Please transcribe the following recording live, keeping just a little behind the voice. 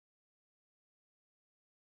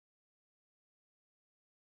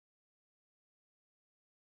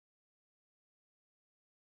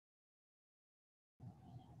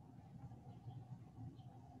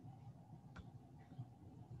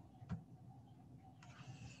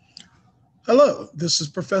Hello, this is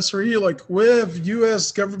Professor Elix with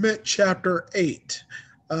U.S. Government Chapter 8,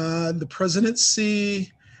 the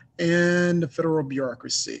Presidency and the Federal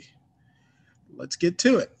Bureaucracy. Let's get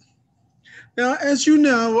to it. Now, as you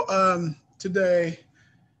know, today,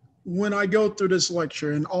 when I go through this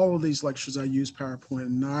lecture, and all of these lectures I use PowerPoint,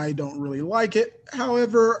 and I don't really like it.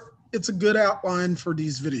 However, it's a good outline for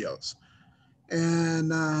these videos.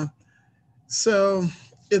 And so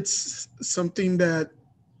it's something that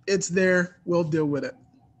it's there, we'll deal with it.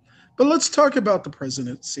 But let's talk about the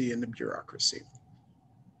presidency and the bureaucracy.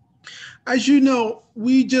 As you know,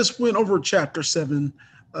 we just went over Chapter 7,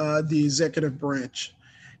 the executive branch.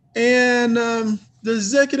 And the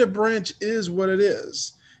executive branch is what it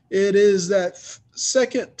is. It is that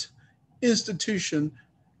second institution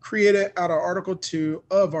created out of Article 2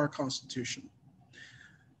 of our Constitution.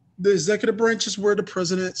 The executive branch is where the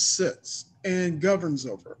president sits and governs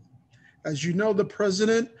over. As you know, the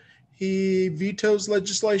president, he vetoes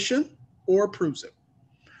legislation or approves it.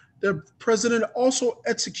 The president also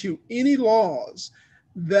executes any laws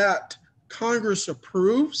that Congress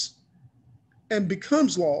approves and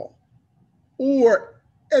becomes law, or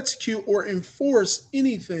execute or enforce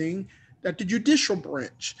anything that the judicial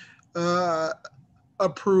branch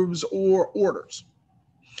approves or orders.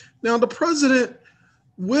 Now, the president,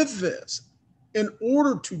 with this, in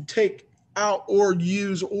order to take out or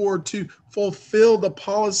use or to fulfill the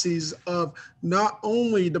policies of not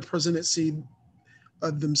only the presidency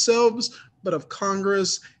of themselves, but of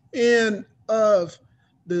Congress and of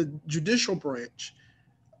the judicial branch,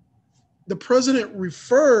 the president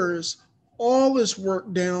refers all this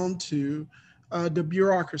work down to the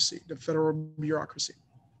bureaucracy, the federal bureaucracy.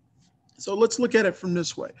 So let's look at it from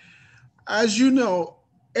this way. As you know,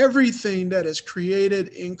 everything that is created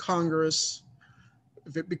in Congress,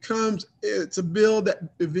 if it's a bill that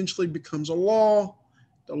eventually becomes a law,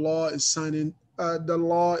 the law is signed in, the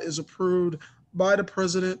law is approved by the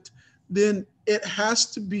president, then it has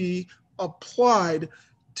to be applied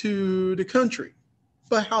to the country.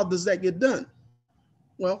 But how does that get done?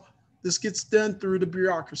 Well, this gets done through the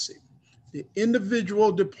bureaucracy, the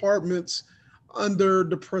individual departments under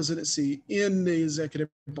the presidency in the executive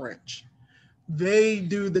branch. They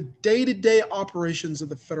do the day-to-day operations of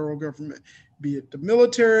the federal government, be it the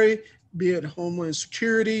military, be it Homeland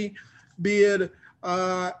Security, be it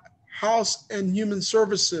House and Human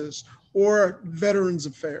Services or Veterans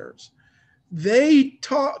Affairs. They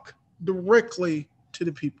talk directly to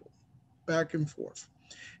the people, back and forth,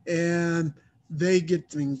 and they get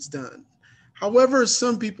things done. However,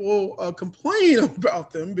 some people complain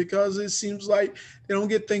about them because it seems like they don't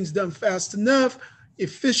get things done fast enough,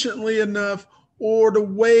 efficiently enough, or the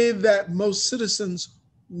way that most citizens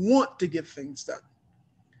want to get things done.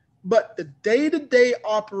 But the day-to-day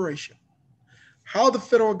operation, how the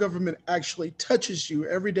federal government actually touches you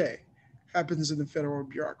every day, happens in the federal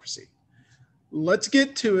bureaucracy. Let's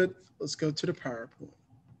get to it. Let's go to the PowerPoint.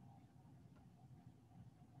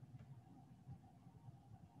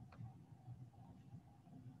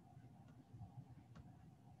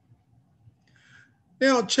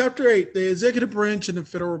 Now, Chapter 8, the executive branch and the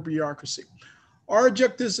federal bureaucracy. Our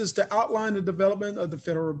objective is to outline the development of the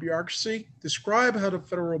federal bureaucracy, describe how the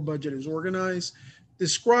federal budget is organized,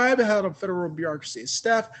 describe how the federal bureaucracy is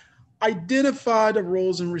staffed, identify the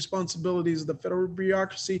roles and responsibilities of the federal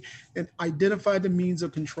bureaucracy, and identify the means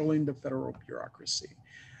of controlling the federal bureaucracy.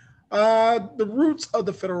 The roots of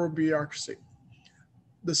the federal bureaucracy: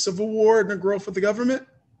 the Civil War and the growth of the government,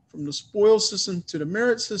 from the spoil system to the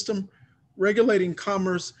merit system, regulating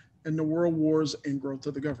commerce, and the world wars and growth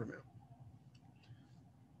of the government.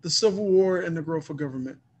 The Civil War and the growth of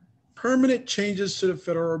government. Permanent changes to the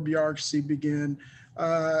federal bureaucracy began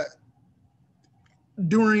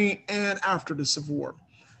during and after the Civil War.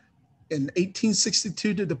 In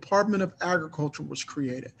 1862, the Department of Agriculture was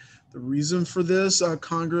created. The reason for this,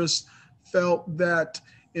 Congress felt that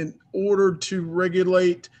in order to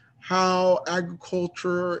regulate how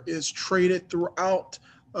agriculture is traded throughout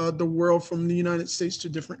the world from the United States to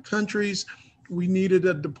different countries, we needed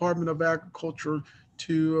a Department of Agriculture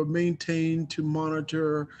to maintain, to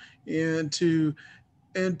monitor, and to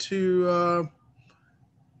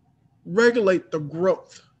regulate the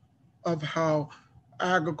growth of how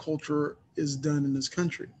agriculture is done in this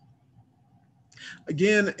country.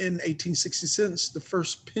 Again, in 1866, the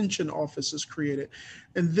first pension office is created,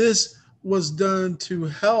 and this was done to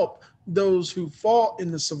help those who fought in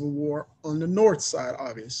the Civil War on the North side,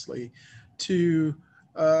 obviously, to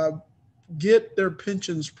get their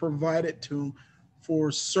pensions provided to them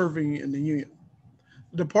for serving in the Union.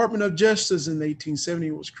 The Department of Justice in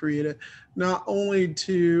 1870 was created not only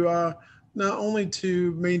to not only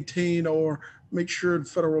to maintain or make sure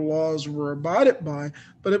federal laws were abided by,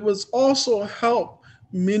 but it was also help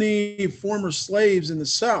many former slaves in the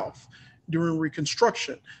South during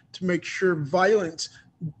Reconstruction to make sure violence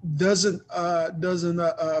doesn't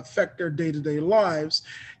affect their day-to-day lives.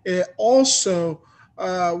 It also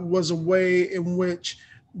was a way in which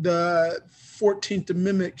the 14th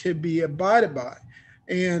Amendment could be abided by,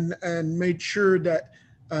 and made sure that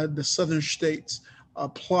the Southern states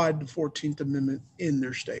applied the 14th Amendment in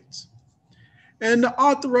their states. And the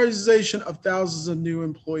authorization of thousands of new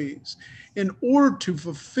employees. In order to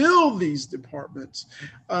fulfill these departments,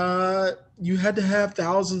 you had to have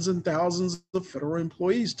thousands and thousands of federal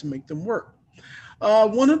employees to make them work.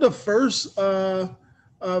 One of the first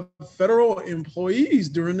federal employees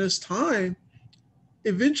during this time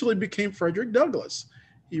eventually became Frederick Douglass.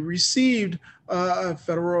 He received a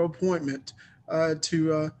federal appointment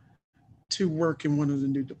to work in one of the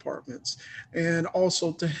new departments, and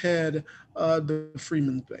also to head the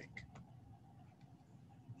Freeman's Bank.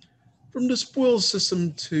 From the spoil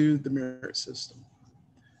system to the merit system.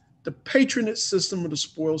 The patronage system or the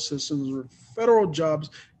spoil systems were federal jobs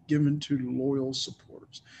given to loyal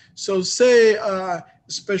supporters. So say,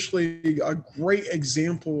 especially a great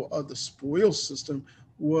example of the spoil system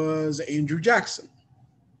was Andrew Jackson.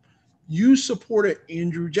 You supported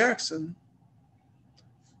Andrew Jackson,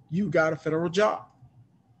 you got a federal job.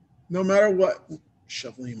 No matter what,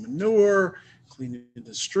 shoveling manure, cleaning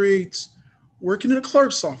the streets, working in a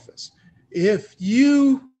clerk's office. If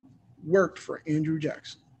you worked for Andrew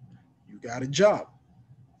Jackson, you got a job.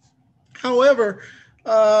 However,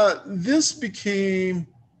 this became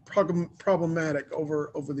problematic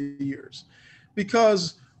over the years,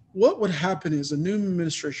 because what would happen is a new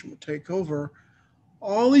administration would take over.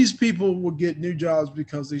 All these people would get new jobs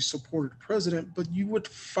because they supported the president, but you would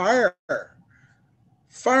fire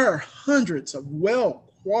hundreds of well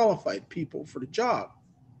qualified people for the job.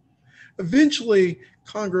 Eventually,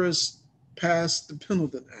 Congress passed the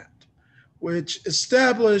Pendleton Act, which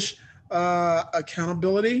established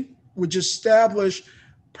accountability, which established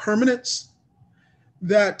permanence,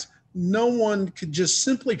 that no one could just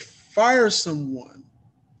simply fire someone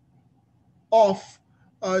off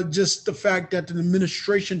just the fact that the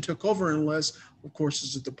administration took over, unless, of course,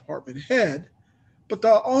 as a department head, but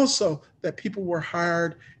also that people were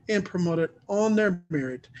hired and promoted on their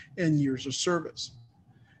merit and years of service.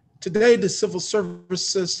 Today, the civil service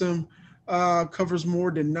system covers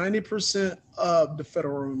more than 90% of the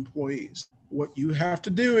federal employees. What you have to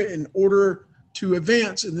do in order to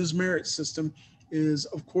advance in this merit system is,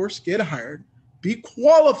 of course, get hired, be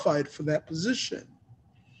qualified for that position,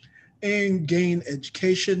 and gain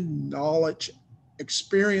education, knowledge,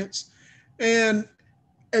 experience, and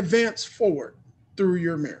advance forward through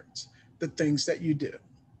your merits, the things that you do.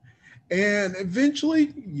 And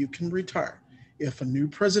eventually you can retire. If a new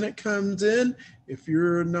president comes in, if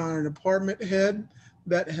you're not a department head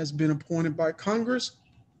that has been appointed by Congress,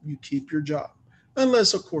 you keep your job,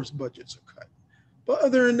 unless, of course, budgets are cut. But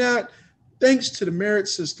other than that, thanks to the merit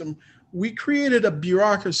system, we created a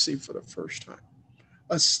bureaucracy for the first time,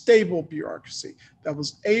 a stable bureaucracy that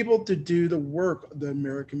was able to do the work of the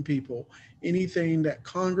American people. Anything that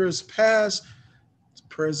Congress passed, the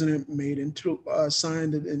president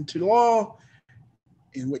signed it into law,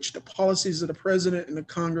 in which the policies of the president and the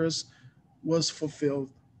Congress was fulfilled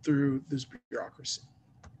through this bureaucracy.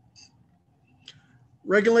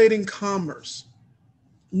 Regulating commerce.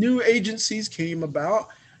 New agencies came about,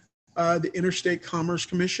 the Interstate Commerce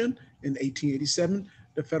Commission in 1887,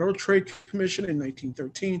 the Federal Trade Commission in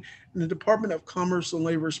 1913, and the Department of Commerce and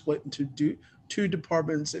Labor split into two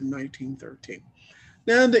departments in 1913.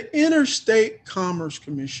 Now, the Interstate Commerce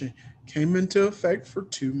Commission came into effect for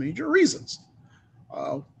two major reasons.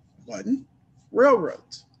 One,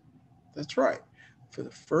 railroads. That's right. For the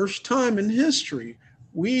first time in history,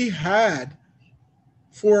 we had,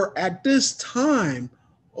 for at this time,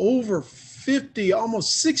 over 50,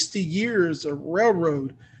 almost 60 years of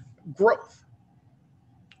railroad growth.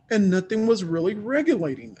 And nothing was really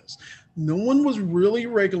regulating this. No one was really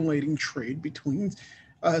regulating trade between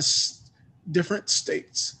different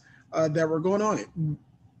states that were going on.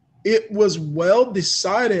 It was well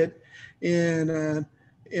decided in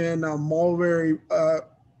Mulberry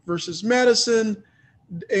versus Madison,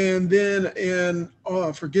 and then in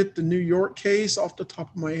forget the New York case off the top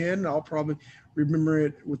of my head, and I'll probably remember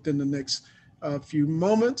it within the next few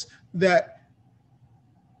moments, that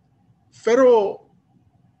federal,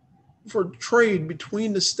 for trade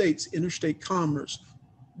between the states, interstate commerce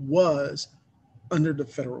was under the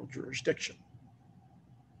federal jurisdiction.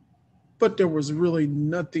 But there was really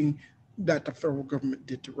nothing that the federal government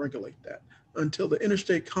did to regulate that. Until the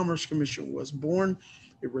Interstate Commerce Commission was born,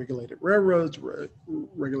 it regulated railroads,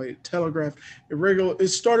 regulated telegraph. It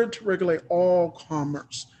started to regulate all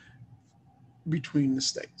commerce between the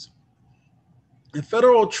states. The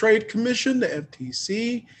Federal Trade Commission, the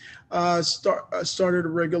FTC, started to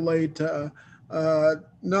regulate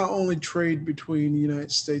not only trade between the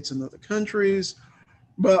United States and other countries,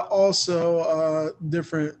 but also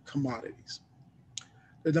different commodities.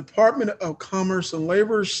 The Department of Commerce and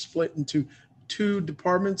Labor split into two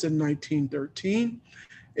departments in 1913.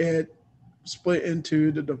 It split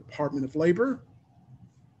into the Department of Labor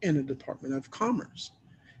and the Department of Commerce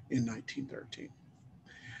in 1913.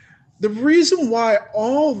 The reason why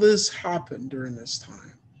all this happened during this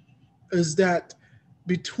time is that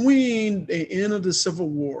between the end of the Civil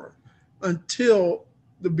War until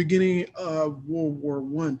the beginning of World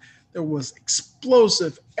War I, there was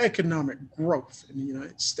explosive economic growth in the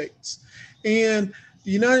United States. And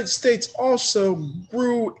the United States also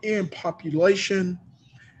grew in population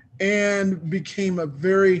and became a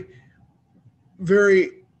very,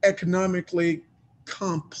 very economically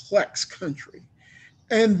complex country.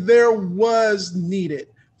 And there was needed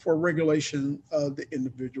for regulation of the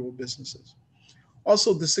individual businesses.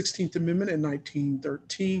 Also, the 16th Amendment in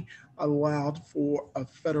 1913 allowed for a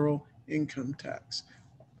federal income tax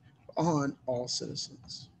on all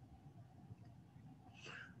citizens.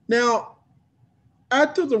 Now,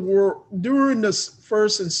 after the war, during the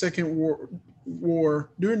First and Second War,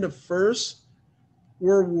 during the First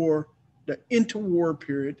World War, the interwar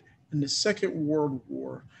period, and the Second World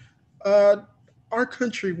War, our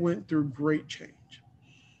country went through great change.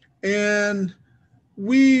 And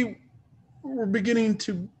we were beginning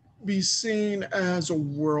to be seen as a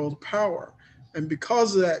world power. And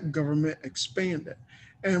because of that, government expanded.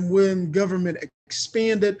 And when government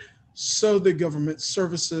expanded, so did government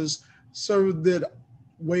services, so did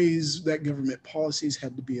ways that government policies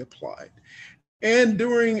had to be applied. And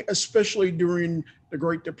especially during the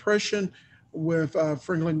Great Depression, with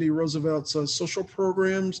Franklin D. Roosevelt's social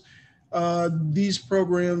programs, these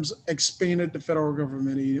programs expanded the federal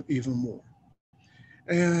government even more.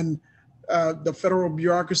 And the federal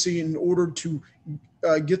bureaucracy, in order to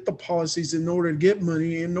get the policies, in order to get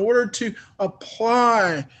money, in order to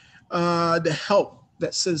apply the help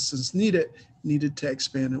that citizens needed to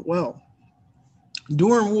expand it well.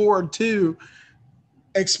 During World War II,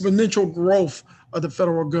 exponential growth of the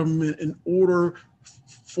federal government in order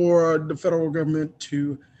for the federal government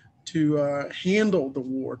to handle the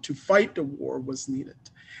war, to fight the war, was needed.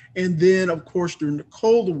 And then, of course, during the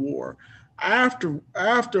Cold War, after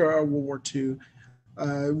World War II,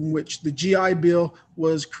 in which the GI Bill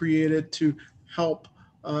was created to help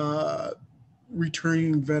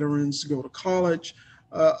returning veterans go to college.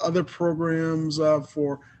 Other programs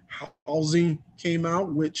for housing came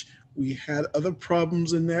out, which we had other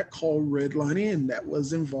problems in that called redlining, and that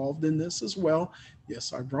was involved in this as well.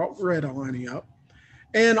 Yes, I brought redlining up.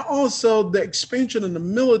 And also the expansion of the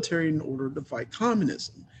military in order to fight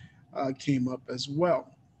communism came up as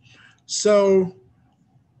well. So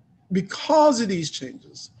because of these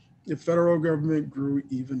changes, the federal government grew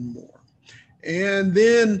even more. And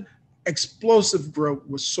then explosive growth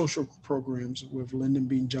with social programs with Lyndon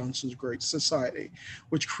B. Johnson's Great Society,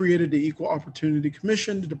 which created the Equal Opportunity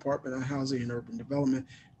Commission, the Department of Housing and Urban Development,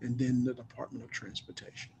 and then the Department of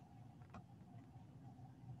Transportation.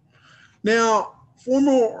 Now,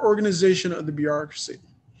 formal organization of the bureaucracy.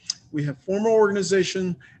 We have formal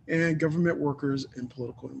organization and government workers and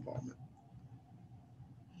political involvement.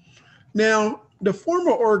 Now, the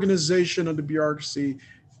formal organization of the bureaucracy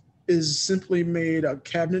is simply made of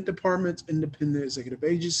cabinet departments, independent executive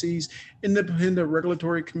agencies, independent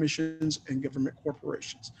regulatory commissions, and government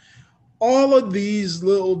corporations. All of these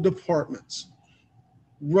little departments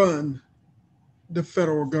run the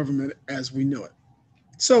federal government as we know it.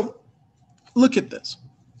 So look at this.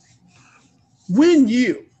 When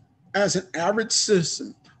you, as an average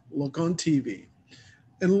citizen, look on TV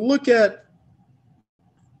and look at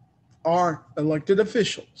our elected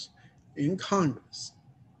officials in Congress,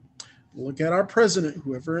 look at our president,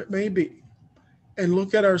 whoever it may be, and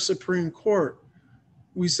look at our Supreme Court,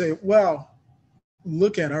 we say, well,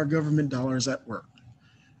 look at our government dollars at work.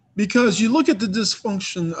 Because you look at the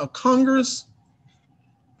dysfunction of Congress,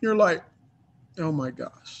 you're like, oh my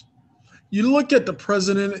gosh. You look at the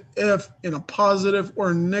president, if in a positive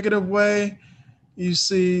or negative way, you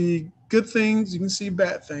see good things, you can see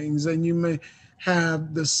bad things, and you may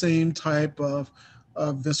have the same type of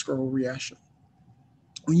visceral reaction.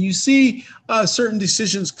 When you see certain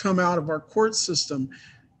decisions come out of our court system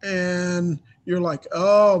and you're like,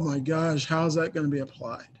 oh my gosh, how's that going to be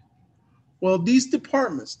applied? Well, these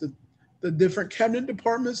departments, the different cabinet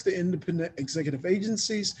departments, the independent executive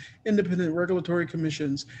agencies, independent regulatory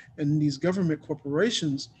commissions, and these government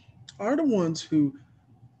corporations are the ones who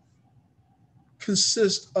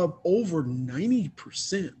consist of over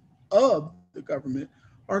 90% of the government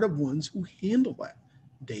are the ones who handle that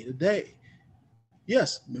day to day.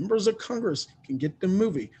 Yes, members of Congress can get them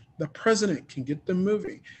moving. The president can get them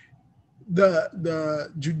moving.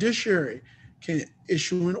 The judiciary can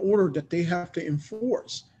issue an order that they have to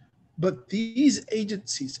enforce. But these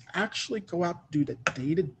agencies actually go out and do the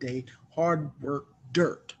day-to-day hard work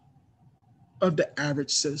dirt of the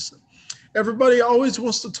average citizen. Everybody always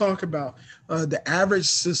wants to talk about the average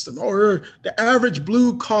system or the average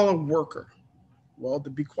blue collar worker. Well, to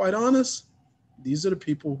be quite honest, these are the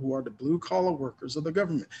people who are the blue collar workers of the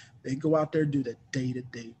government. They go out there and do the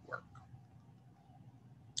day-to-day work.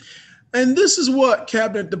 And this is what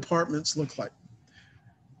cabinet departments look like.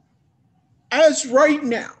 As right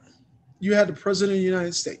now, you have the President of the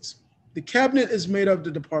United States. The cabinet is made of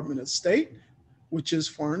the Department of State, which is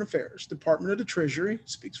Foreign Affairs, Department of the Treasury,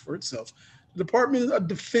 speaks for itself, the Department of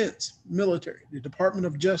Defense, military, the Department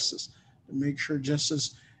of Justice, to make sure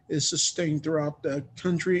justice is sustained throughout the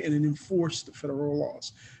country and enforce the federal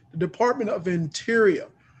laws, the Department of Interior,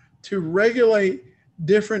 to regulate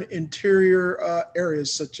different interior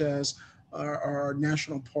areas such as our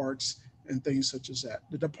national parks and things such as that.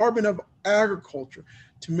 The Department of Agriculture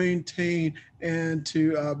to maintain and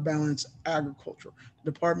to balance agriculture.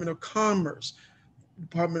 The Department of Commerce.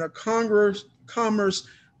 Department of Commerce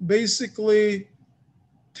basically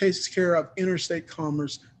takes care of interstate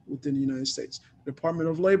commerce within the United States. The Department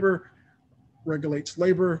of Labor regulates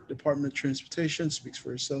labor. Department of Transportation speaks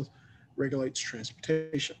for itself, regulates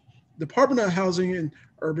transportation. Department of Housing and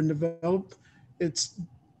Urban Development, it's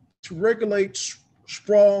to regulate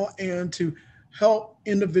sprawl and to help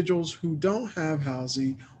individuals who don't have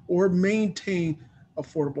housing or maintain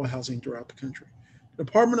affordable housing throughout the country. The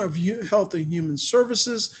Department of Health and Human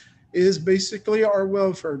Services is basically our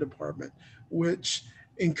welfare department, which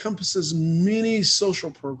encompasses many social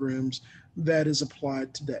programs that is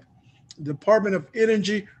applied today. The Department of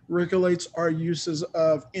Energy regulates our uses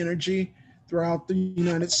of energy throughout the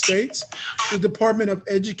United States. The Department of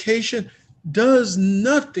Education does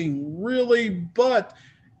nothing really but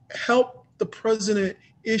help the president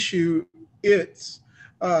issue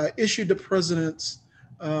the president's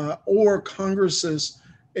or Congress's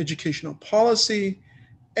educational policy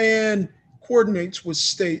and coordinates with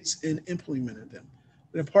states in implementing them.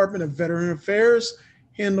 The Department of Veteran Affairs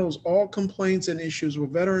handles all complaints and issues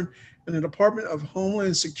with veterans, and the Department of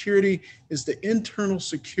Homeland Security is the internal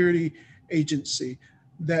security agency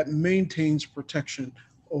that maintains protection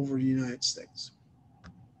over the United States.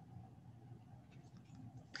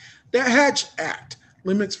 The Hatch Act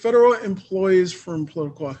limits federal employees from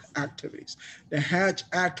political activities. The Hatch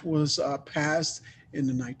Act was passed in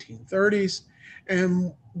the 1930s,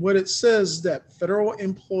 and what it says is that federal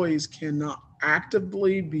employees cannot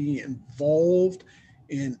actively be involved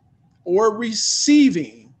in or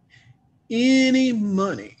receiving any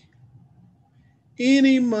money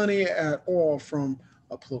at all from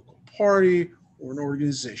a political party or an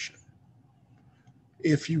organization.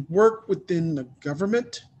 If you work within the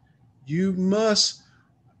government, you must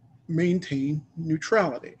maintain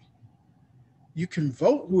neutrality. You can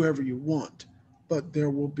vote whoever you want, but there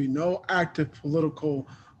will be no active political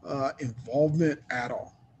involvement at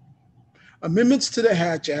all. Amendments to the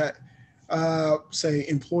Hatch Act say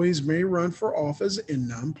employees may run for office in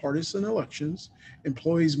nonpartisan elections,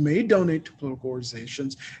 employees may donate to political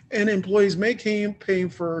organizations, and employees may campaign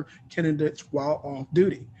for candidates while off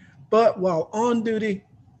duty. But while on duty,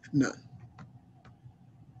 none.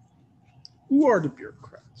 Who are the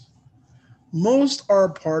bureaucrats? Most are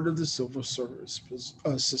part of the civil service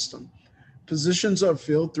system. Positions are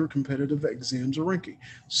filled through competitive exams or ranking.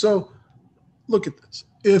 So look at this.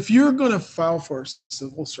 If you're going to file for a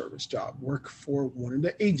civil service job, work for one of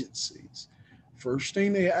the agencies, first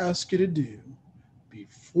thing they ask you to do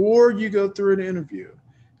before you go through an interview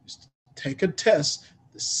is to take a test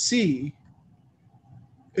to see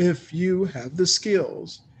if you have the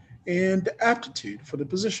skills and the aptitude for the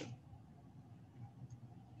position.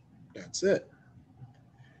 That's it.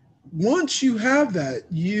 Once you have that,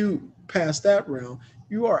 you pass that round,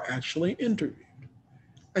 you are actually interviewed.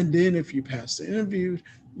 And then if you pass the interview,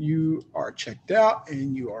 you are checked out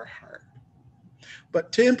and you are hired.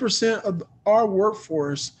 But 10% of our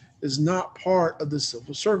workforce is not part of the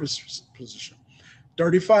civil service position.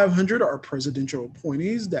 3,500 are presidential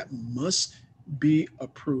appointees that must be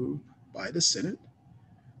approved by the Senate.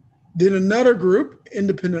 Then another group,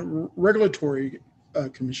 independent regulatory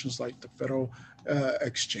commissions like the Federal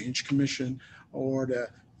Exchange Commission or the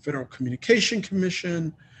Federal Communication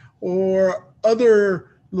Commission or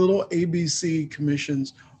other little ABC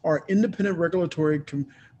commissions are independent regulatory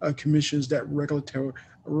commissions that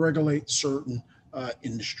regulate certain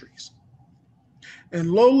industries.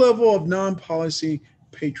 And low level of non-policy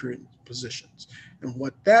patron positions. And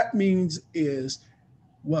what that means is,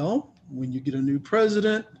 well, when you get a new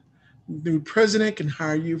president can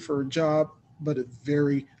hire you for a job, but a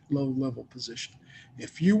very low level position.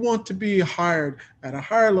 If you want to be hired at a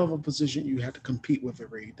higher level position, you have to compete with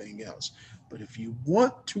everything else. But if you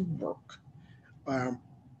want to work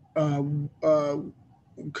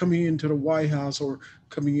coming into the White House or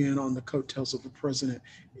coming in on the coattails of the president,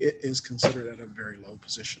 it is considered at a very low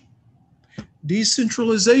position.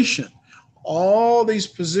 Decentralization. All these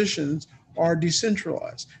positions are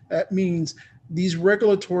decentralized. That means these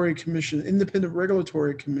regulatory commissions, independent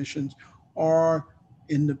regulatory commissions, are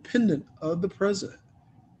independent of the president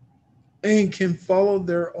and can follow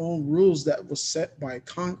their own rules that was set by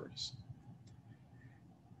Congress.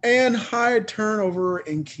 And high turnover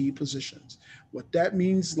in key positions. What that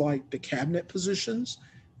means, like the cabinet positions,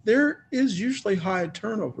 there is usually high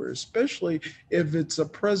turnover, especially if it's a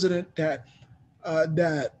president that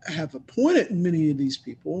have appointed many of these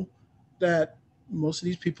people, that most of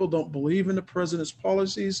these people don't believe in the president's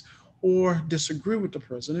policies or disagree with the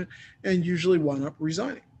president and usually wind up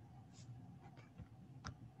resigning.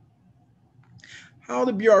 How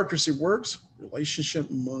the bureaucracy works, relationship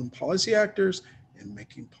among policy actors and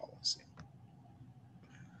making policy.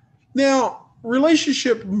 Now,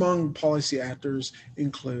 relationship among policy actors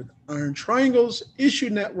include iron triangles, issue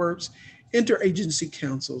networks, interagency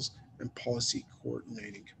councils, and policy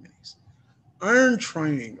coordinating committees. Iron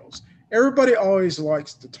triangles. Everybody always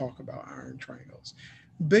likes to talk about iron triangles.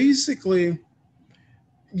 Basically,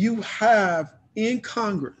 you have in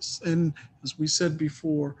Congress, and as we said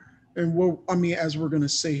before, and as we're going to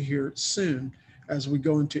say here soon, as we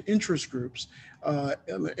go into interest groups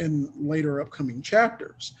in later upcoming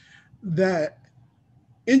chapters, that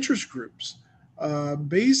interest groups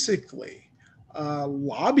basically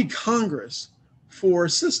lobby Congress for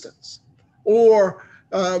assistance, or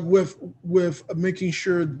with making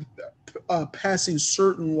sure passing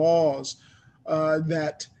certain laws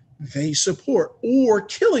that they support, or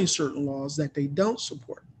killing certain laws that they don't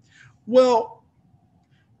support. Well,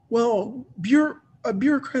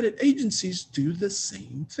 bureaucratic agencies do the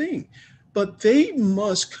same thing, but they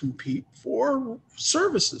must compete for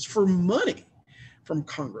services, for money from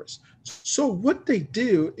Congress. So what they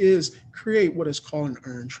do is create what is called an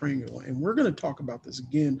iron triangle. And we're going to talk about this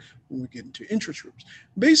again when we get into interest groups.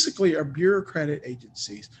 Basically, our bureaucratic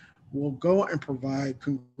agencies will go and provide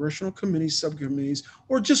congressional committees, subcommittees,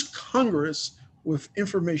 or just Congress with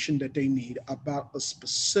information that they need about a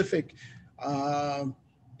specific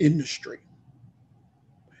industry.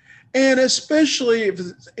 And especially if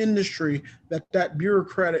it's industry that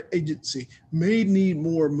bureaucratic agency may need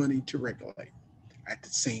more money to regulate. At the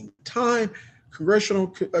same time, congressional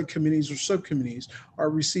committees or subcommittees are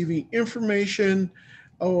receiving information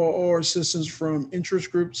or assistance from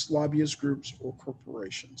interest groups, lobbyist groups, or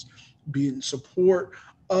corporations, be in support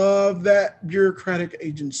of that bureaucratic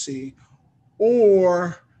agency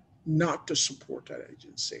or not to support that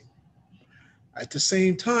agency. At the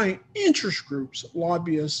same time, interest groups,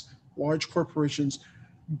 lobbyists, large corporations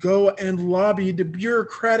go and lobby the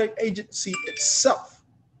bureaucratic agency itself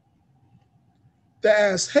to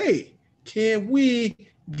ask, hey, can we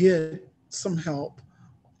get some help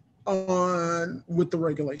with the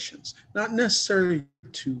regulations? Not necessarily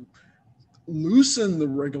to loosen the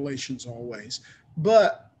regulations always,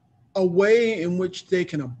 but a way in which they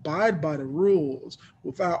can abide by the rules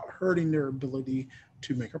without hurting their ability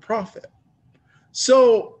to make a profit.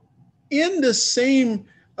 So in the same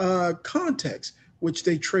context, which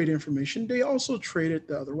they trade information, they also trade it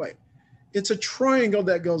the other way. It's a triangle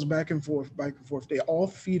that goes back and forth, back and forth. They all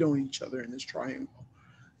feed on each other in this triangle.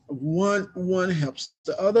 One helps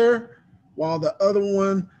the other, while the other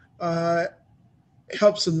one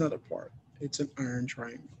helps another part. It's an iron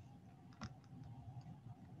triangle.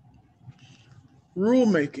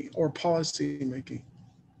 Rulemaking or policy making.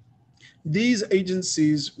 These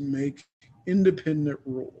agencies make independent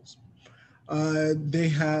rules. They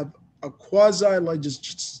have a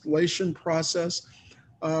quasi-legislation process,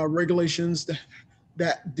 regulations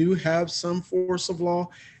that do have some force of law,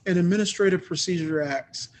 and Administrative Procedure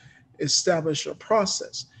Acts establish a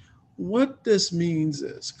process. What this means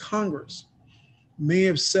is Congress may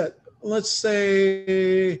have set, let's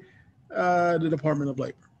say, the Department of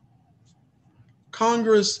Labor.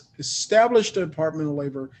 Congress established the Department of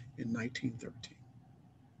Labor in 1913.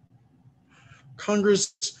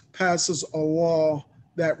 Congress passes a law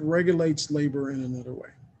that regulates labor in another way.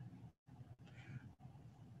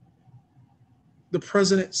 The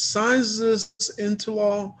president signs this into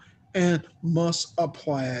law and must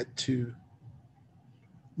apply it to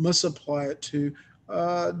the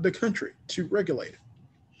country to regulate it.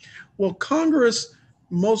 Well, Congress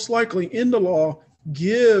most likely in the law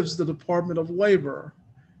gives the Department of Labor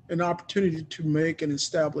an opportunity to make and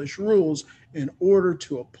establish rules in order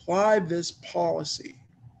to apply this policy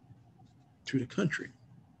to the country.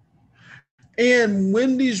 And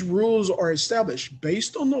when these rules are established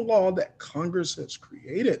based on the law that Congress has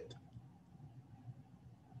created,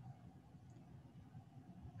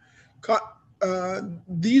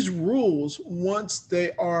 these rules, once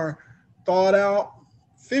they are thought out,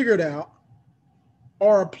 figured out,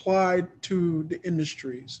 are applied to the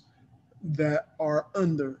industries that are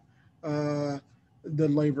under the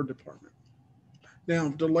Labor Department. Now,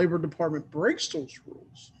 if the Labor Department breaks those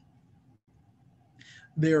rules,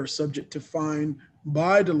 they are subject to fine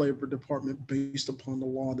by the Labor Department based upon the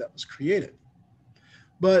law that was created.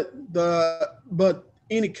 But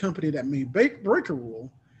any company that may break a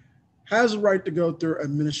rule has a right to go through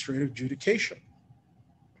administrative adjudication,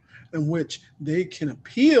 in which they can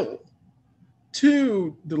appeal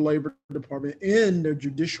to the Labor Department in their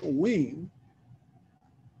judicial wing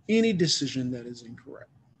any decision that is incorrect.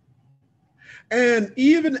 And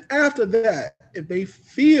even after that, if they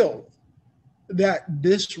feel that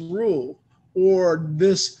this rule or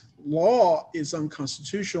this law is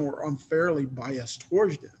unconstitutional or unfairly biased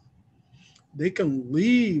towards them, they can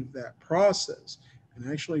leave that process and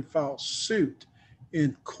actually file suit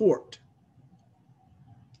in court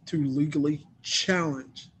to legally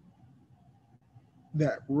challenge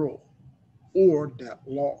that rule or that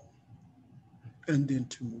law, and then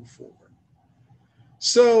to move forward.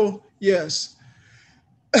 So yes,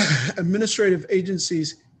 administrative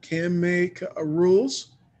agencies can make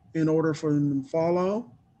rules in order for them to follow.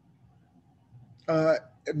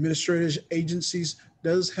 Administrative agencies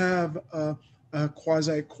does have a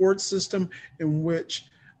quasi-court system in which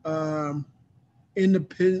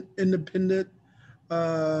independent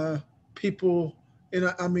people,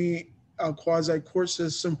 a quasi-court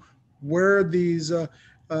system where these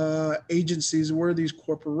agencies, where these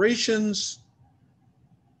corporations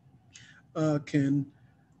can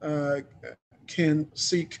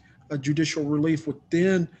seek a judicial relief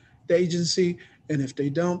within the agency, and if they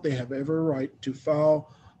don't, they have every right to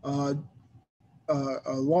file a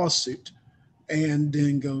lawsuit and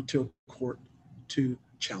then go to court to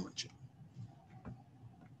challenge it.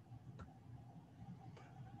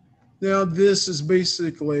 Now, this is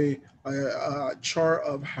basically a chart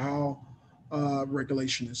of how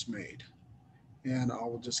regulation is made. And I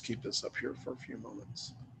will just keep this up here for a few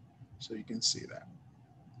moments so you can see that.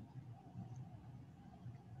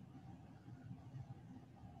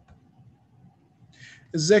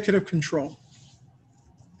 Executive control.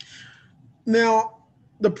 Now,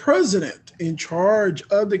 the president in charge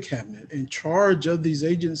of the cabinet, in charge of these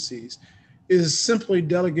agencies, is simply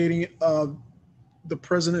delegating the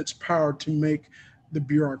president's power to make the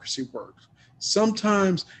bureaucracy work.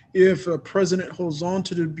 Sometimes if a president holds on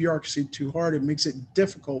to the bureaucracy too hard, it makes it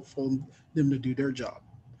difficult for them to do their job.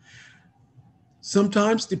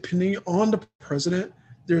 Sometimes, depending on the president,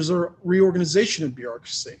 there's a reorganization of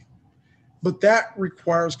bureaucracy, but that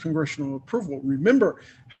requires congressional approval. Remember,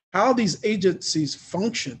 how these agencies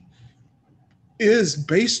function is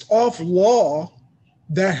based off law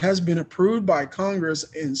that has been approved by Congress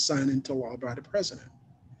and signed into law by the president.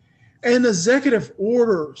 And executive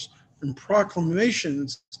orders and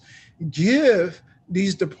proclamations give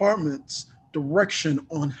these departments direction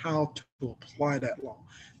on how to apply that law.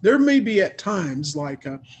 There may be at times, like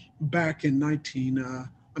back in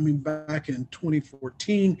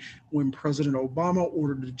 2014, when President Obama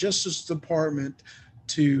ordered the Justice Department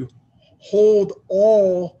to hold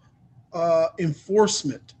all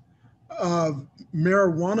enforcement of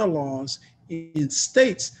marijuana laws in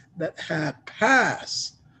states that had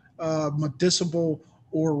passed medicinal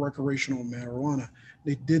or recreational marijuana.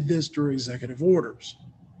 They did this through executive orders.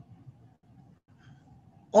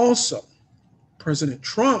 Also, President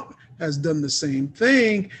Trump has done the same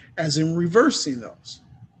thing, as in reversing those.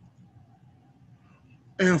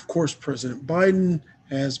 And of course, President Biden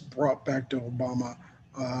has brought back the Obama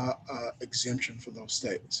exemption for those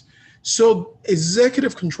states. So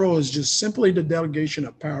executive control is just simply the delegation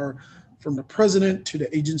of power from the president to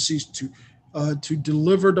the agencies to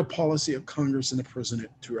deliver the policy of Congress and the president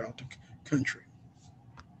throughout the country.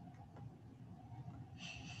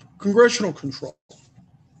 Congressional control.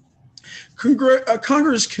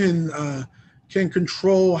 Congress can can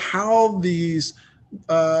control how these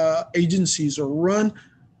agencies are run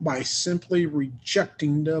by simply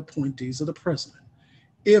rejecting the appointees of the president.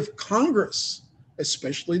 If Congress,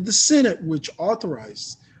 especially the Senate, which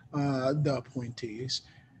authorized the appointees,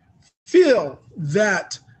 feel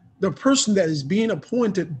that the person that is being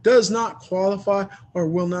appointed does not qualify or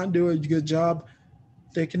will not do a good job,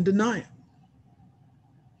 they can deny it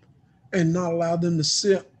and not allow them to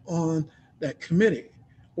sit on that committee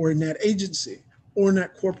or in that agency or in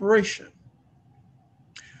that corporation.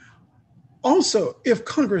 Also, if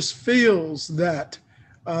Congress feels that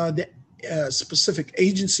the specific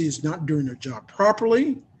agency is not doing their job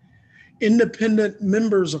properly, independent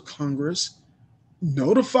members of Congress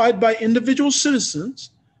notified by individual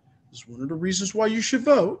citizens is one of the reasons why you should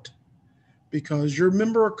vote, because your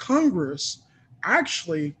member of Congress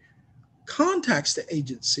actually contacts the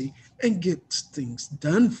agency and gets things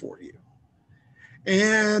done for you.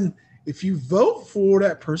 And if you vote for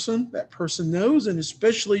that person knows, and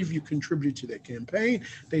especially if you contribute to their campaign,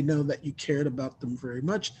 they know that you cared about them very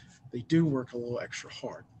much. They do work a little extra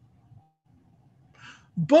hard.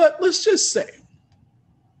 But let's just say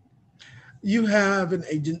you have an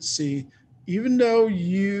agency, even though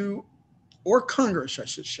you, or Congress, I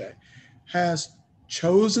should say, has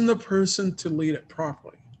chosen the person to lead it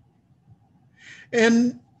properly.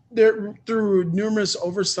 And through numerous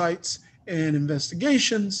oversights and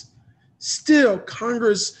investigations, still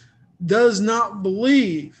Congress does not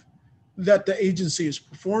believe that the agency is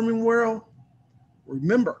performing well.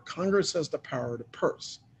 Remember, Congress has the power of the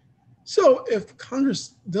purse. So if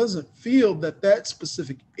Congress doesn't feel that that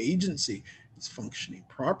specific agency is functioning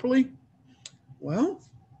properly, well,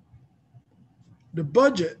 the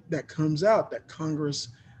budget that comes out that Congress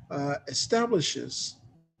establishes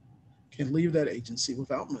can leave that agency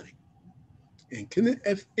without money and can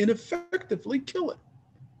ineffectively kill it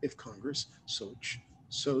if Congress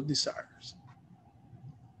so desires.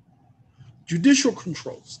 Judicial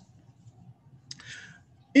controls.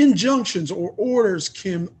 Injunctions or orders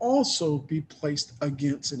can also be placed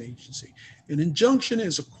against an agency. An injunction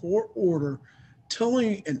is a court order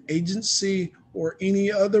telling an agency or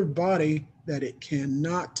any other body that it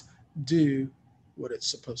cannot do what it's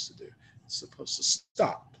supposed to do. It's supposed to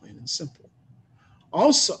stop, plain and simple.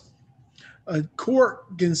 Also, a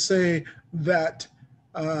court can say that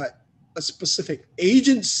a specific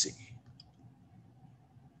agency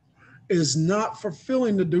is not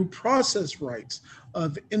fulfilling the due process rights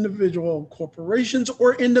of individual corporations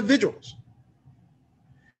or individuals,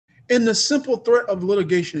 and the simple threat of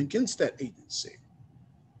litigation against that agency,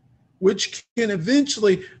 which can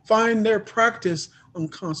eventually find their practice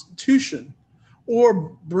unconstitutional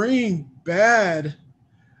or bring bad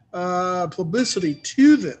publicity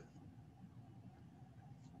to them,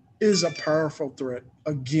 is a powerful threat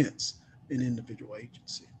against an individual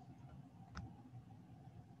agency.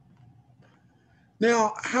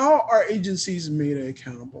 Now, how are agencies made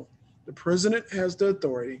accountable? The president has the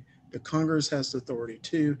authority, the Congress has the authority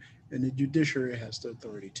too, and the judiciary has the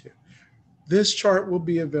authority too. This chart will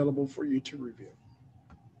be available for you to review.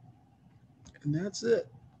 And that's it.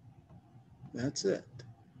 That's it.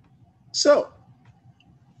 So,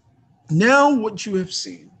 now what you have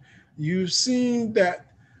seen, you've seen that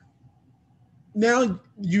now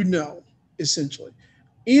you know, essentially,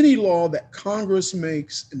 any law that Congress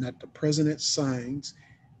makes and that the president signs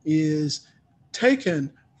is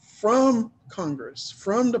taken from Congress,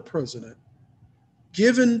 from the president,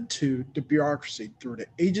 given to the bureaucracy through the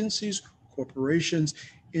agencies, corporations,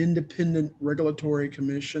 independent regulatory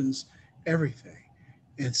commissions, everything,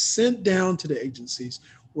 and sent down to the agencies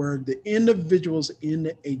where the individuals in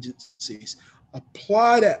the agencies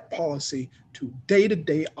apply that policy to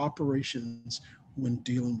day-to-day operations when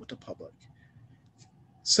dealing with the public.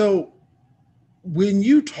 So when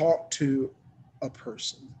you talk to a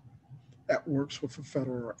person that works with a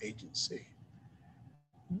federal agency,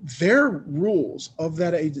 their rules of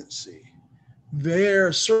that agency,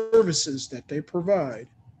 their services that they provide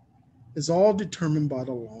is all determined by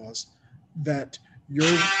the laws that your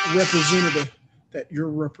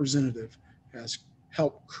representative has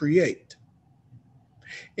helped create.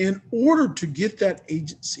 In order to get that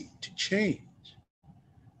agency to change,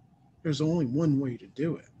 there's only one way to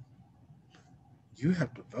do it. You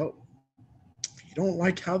have to vote. If you don't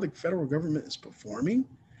like how the federal government is performing,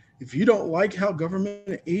 if you don't like how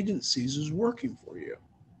government agencies is working for you,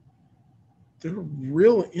 the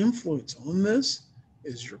real influence on this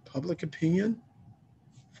is your public opinion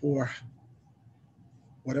for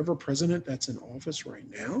whatever president that's in office right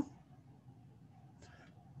now,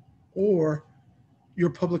 or your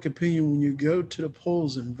public opinion when you go to the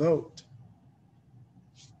polls and vote.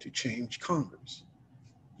 to change Congress.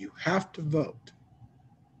 You have to vote.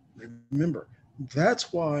 Remember,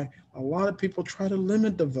 that's why a lot of people try to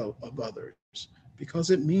limit the vote of others, because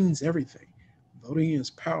it means everything. Voting is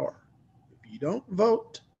power. If you don't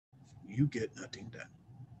vote, you get nothing done.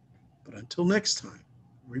 But until next time,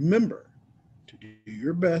 remember to do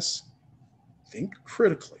your best, think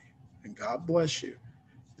critically, and God bless you.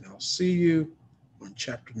 And I'll see you on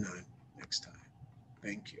chapter 9 next time.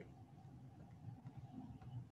 Thank you.